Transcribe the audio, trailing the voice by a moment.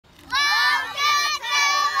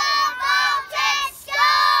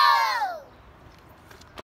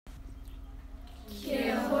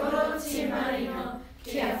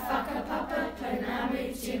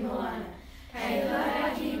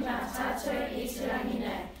i te rangi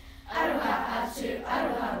nei. Aroha atu,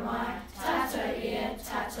 aroha mai, tātou ia,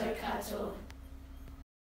 tātou katoa.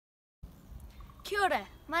 Kia ora,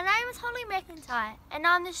 my name is Holly McIntyre and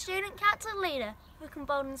I'm the Student Council Leader for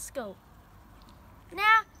Kimbolton School.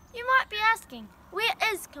 Now, you might be asking, where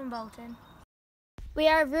is Kimbolton? We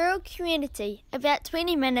are a rural community about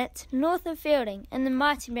 20 minutes north of Fielding in the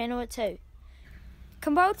mighty Manawatu.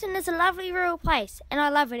 Kimbolton is a lovely rural place and I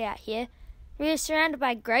love it out here. We are surrounded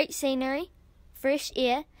by great scenery, fresh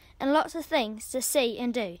air and lots of things to see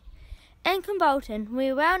and do. In Kimbolton we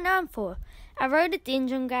are well known for our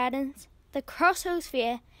rhododendron gardens, the Cross Hills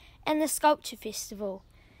Fair and the Sculpture Festival.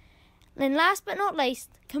 Then last but not least,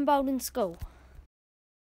 Kimbolton School.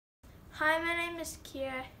 Hi, my name is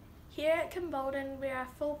Kira. Here at Kimbolton we are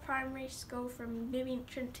a full primary school from new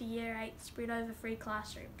entrant to year 8 spread over 3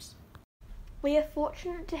 classrooms. We are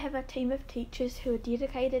fortunate to have a team of teachers who are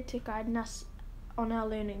dedicated to guiding us on our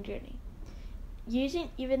learning journey. Using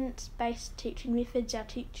evidence-based teaching methods, our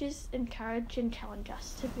teachers encourage and challenge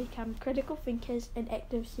us to become critical thinkers and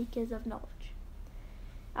active seekers of knowledge.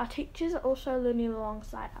 Our teachers are also learning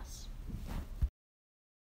alongside us.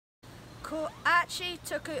 Ko Archie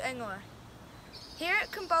Tuku Ingoa. Here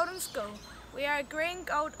at Kimbolton School, we are a Green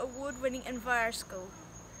Gold award-winning Enviro School.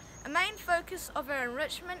 A main focus of our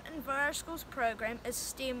Enrichment Enviro Schools program is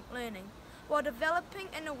STEM learning, while developing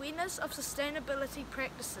an awareness of sustainability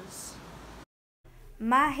practices.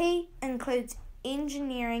 Mahi includes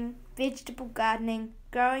engineering, vegetable gardening,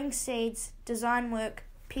 growing seeds, design work,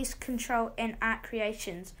 pest control and art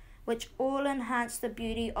creations, which all enhance the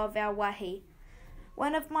beauty of our wāhi.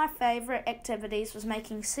 One of my favourite activities was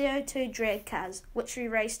making CO2 drag cars, which we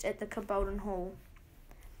raced at the Kimbolton Hall.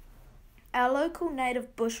 Our local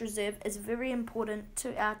native bush reserve is very important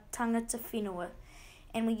to our tangata whenua,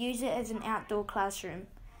 and we use it as an outdoor classroom.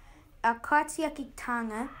 Our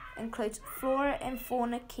kaitiakitanga includes flora and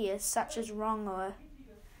fauna care such as rongoa,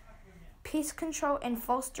 pest control and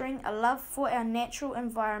fostering a love for our natural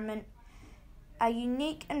environment. Our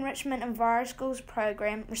unique Enrichment Enviro Schools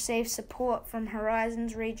program receives support from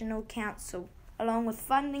Horizons Regional Council, along with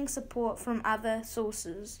funding support from other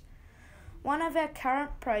sources. One of our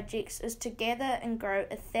current projects is to gather and grow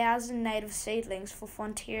 1,000 native seedlings for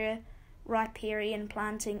Fonterra riparian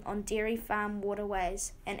planting on dairy farm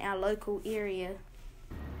waterways in our local area.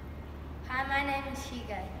 Hi, my name is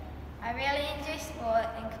Hugo. I really enjoy sport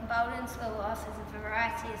and Kimbolton School offers a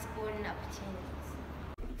variety of sporting opportunities.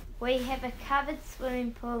 We have a covered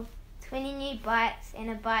swimming pool, 20 new bikes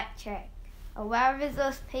and a bike track, a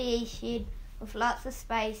well-resourced PE shed with lots of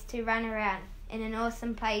space to run around and an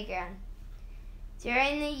awesome playground.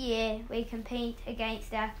 During the year we compete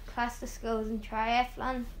against our cluster schools in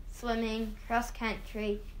triathlon, swimming,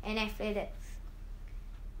 cross-country and athletics.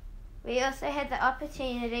 We also had the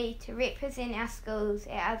opportunity to represent our schools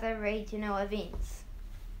at other regional events.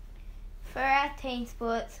 For our team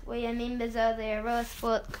sports, we are members of the Aroa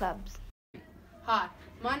Sports Clubs. Hi,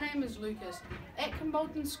 my name is Lucas. At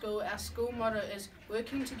Kimbolton School, our school motto is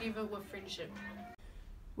working together with friendship.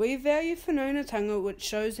 We value whanaungatanga, which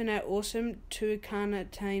shows in our awesome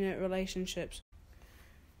tuakana-taina relationships.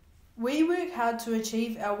 We work hard to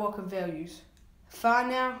achieve our waka values: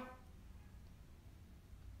 whānau,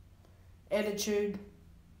 attitude,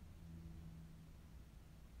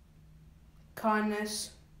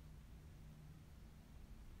 kindness,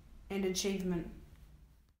 and achievement.